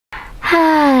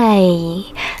Hi!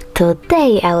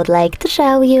 Today I would like to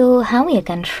show you how you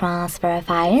can transfer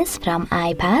files from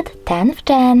iPad 10th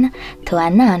Gen to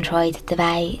an Android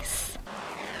device.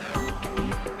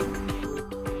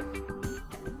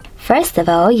 First of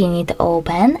all, you need to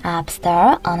open App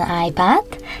Store on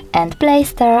iPad and Play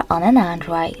Store on an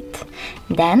Android.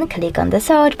 Then click on the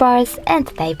search bars and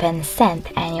type in Send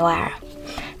Anywhere.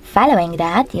 Following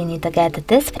that, you need to get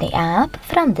this free app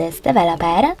from this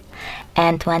developer,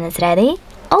 and when it's ready,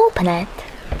 open it.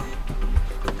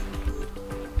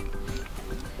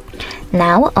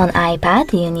 Now on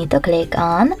iPad, you need to click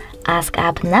on Ask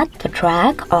App Not to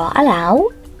Track or Allow.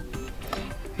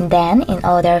 Then, in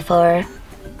order for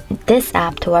this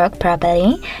app to work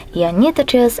properly, you need to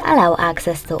choose Allow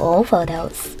Access to all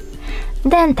photos.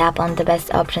 Then tap on the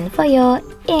best option for you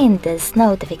in this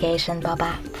notification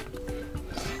pop-up.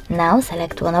 Now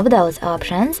select one of those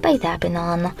options by tapping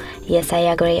on Yes, I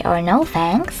agree or No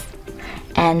thanks.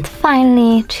 And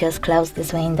finally choose Close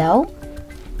this window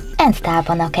and tap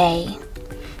on OK.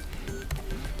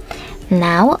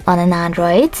 Now on an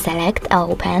Android, select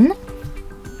Open.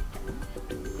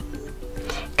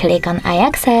 Click on I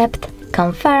accept,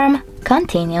 confirm,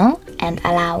 continue and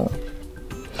allow.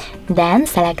 Then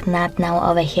select Not Now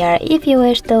over here if you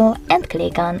wish to and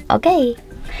click on OK.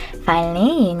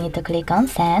 Finally, you need to click on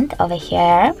Send over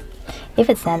here if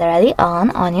it's not already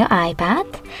on your iPad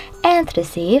and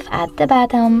Receive at the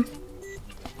bottom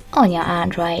on your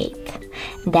Android.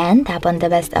 Then tap on the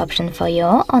best option for you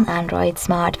on Android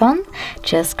smartphone,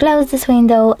 just close this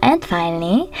window and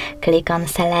finally click on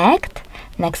Select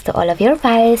next to all of your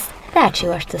files that you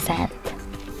wish to send.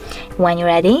 When you're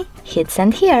ready, hit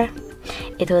Send here.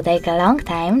 It will take a long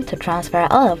time to transfer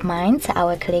all of mine, so I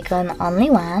will click on only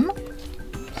one.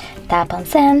 Tap on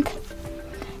Send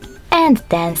and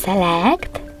then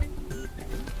select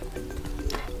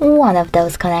one of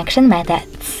those connection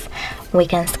methods. We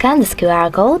can scan this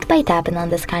QR code by tapping on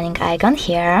the scanning icon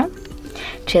here,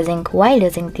 choosing while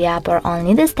using the app or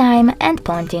only this time and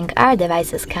pointing our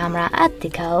device's camera at the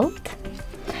code.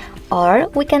 Or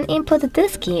we can input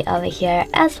this key over here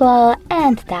as well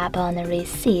and tap on the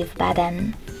Receive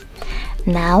button.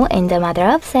 Now in the matter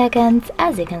of seconds,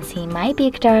 as you can see, my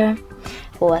picture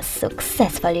was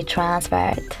successfully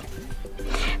transferred.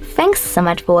 Thanks so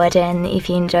much for watching. If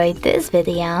you enjoyed this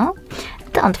video,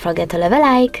 don't forget to leave a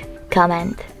like,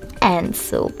 comment and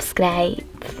subscribe.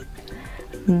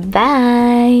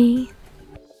 Bye!